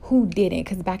Trump. Who didn't?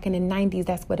 Because back in the 90s,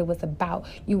 that's what it was about.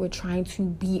 You were trying to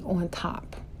be on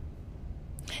top.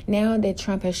 Now that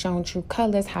Trump has shown true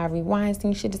colors, Harvey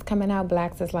Weinstein shit is coming out.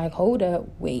 Blacks is like, hold up,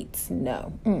 wait,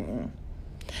 no.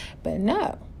 But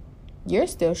no, you're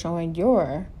still showing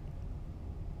your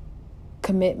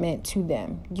commitment to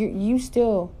them. You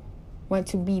still want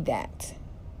to be that.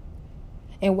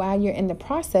 And while you're in the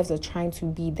process of trying to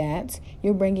be that,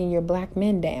 you're bringing your black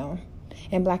men down.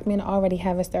 And black men already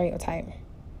have a stereotype.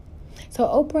 So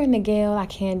Oprah and the Gayle, I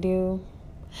can't do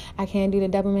the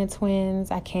Doublemint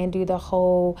twins. I can't do the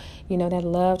whole, that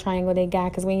love triangle they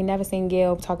got. Because we ain't never seen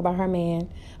Gayle talk about her man.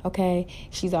 Okay?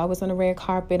 She's always on the red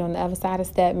carpet on the other side of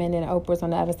Stedman, and Oprah's on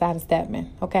the other side of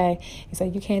Stedman. Okay? And so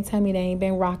you can't tell me they ain't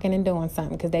been rocking and doing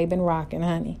something. Because they've been rocking,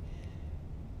 honey.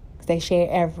 Because they share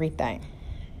everything.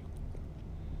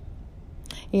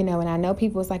 And I know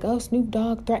people was like, oh, Snoop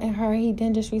Dogg threatened her, he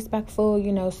been disrespectful.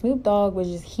 Snoop Dogg was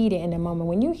just heated in the moment.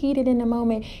 When you heated in the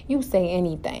moment, you say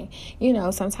anything.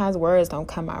 Sometimes words don't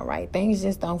come out right. Things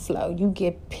just don't flow. You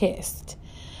get pissed.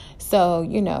 So,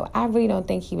 I really don't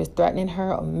think he was threatening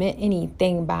her or meant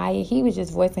anything by it. He was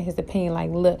just voicing his opinion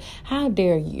like, look, how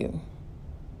dare you?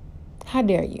 How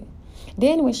dare you?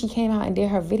 Then when she came out and did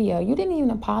her video, you didn't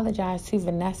even apologize to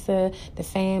Vanessa, the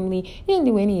family. You didn't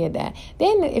do any of that.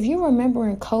 Then if you're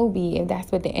remembering Kobe, if that's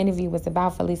what the interview was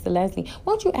about for Lisa Leslie,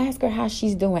 won't you ask her how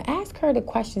she's doing? Ask her the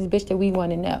questions, bitch, that we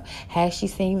want to know. Has she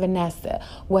seen Vanessa?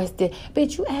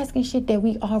 Bitch, you asking shit that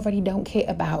we already don't care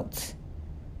about.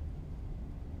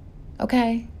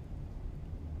 Okay?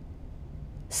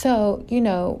 So,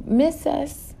 miss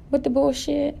us with the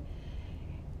bullshit.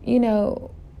 We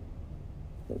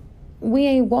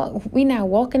not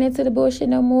walking into the bullshit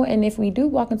no more. And if we do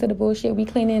walk into the bullshit, we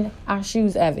cleaning our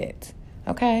shoes of it.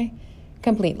 Okay?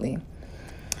 Completely.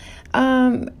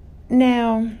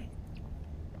 Now,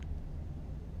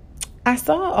 I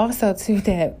saw also too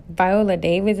that Viola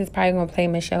Davis is probably going to play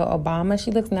Michelle Obama.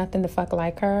 She looks nothing the fuck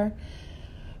like her.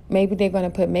 Maybe they're going to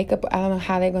put makeup. I don't know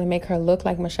how they're going to make her look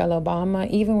like Michelle Obama.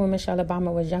 Even when Michelle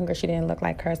Obama was younger, she didn't look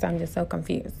like her. So I'm just so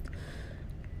confused.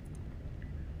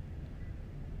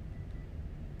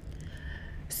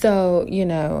 So,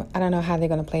 I don't know how they're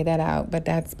going to play that out, but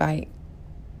that's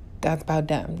about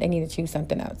dumb. They need to choose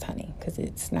something else, honey, because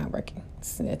it's not working.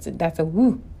 That's a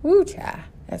woo child.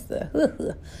 That's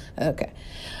the okay.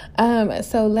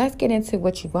 So let's get into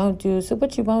what you won't do. So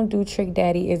what you won't do, Trick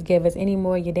Daddy, is give us any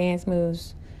more of your dance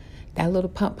moves. That little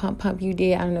pump you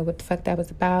did, I don't know what the fuck that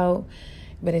was about,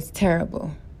 but it's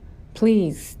terrible.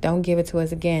 Please don't give it to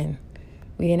us again.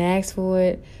 We didn't ask for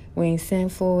it. We ain't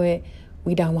sent for it.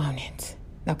 We don't want it.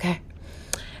 Okay?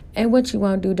 And what you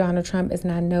won't do, Donald Trump, is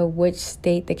not know which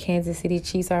state the Kansas City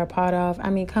Chiefs are a part of. I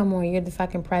mean, come on, you're the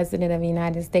fucking president of the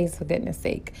United States, for goodness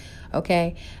sake.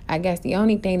 Okay? I guess the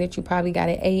only thing that you probably got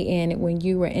an A in when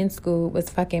you were in school was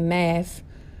fucking math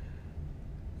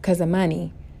because of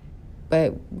money.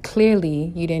 But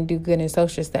clearly, you didn't do good in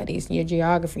social studies. Your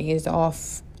geography is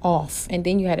off. And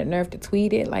then you had a nerve to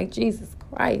tweet it. Like, Jesus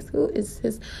Christ, who is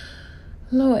this?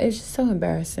 Lord, it's just so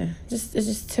embarrassing. It's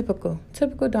just typical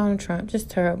Donald Trump. Just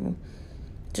terrible.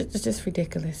 Just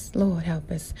ridiculous. Lord help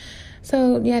us.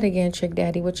 So yet again, Trick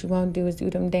Daddy, what you won't do is do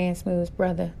them dance moves,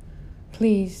 brother.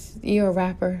 Please, you're a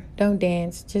rapper. Don't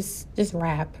dance. Just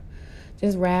rap.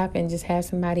 Just rap and just have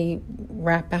somebody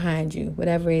rap behind you.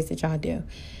 Whatever it is that y'all do.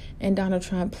 And Donald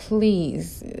Trump,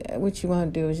 please, what you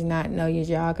won't do is not know your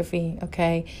geography,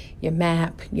 okay? Your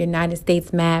map, your United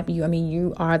States map.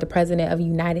 You are the president of the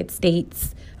United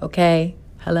States, okay?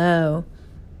 Hello.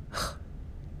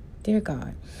 Dear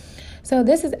God. So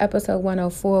this is episode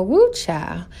 104. Woo,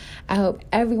 child. I hope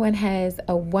everyone has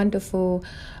a wonderful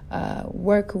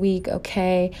work week,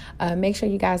 okay? Make sure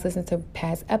you guys listen to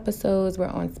past episodes. We're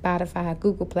on Spotify,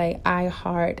 Google Play,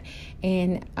 iHeart,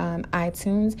 and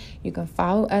iTunes. You can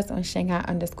follow us on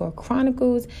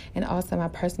Shanghai_Chronicles, and also my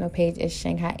personal page is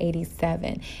Shanghai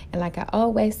 87. And like I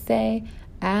always say,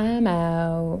 I'm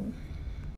out.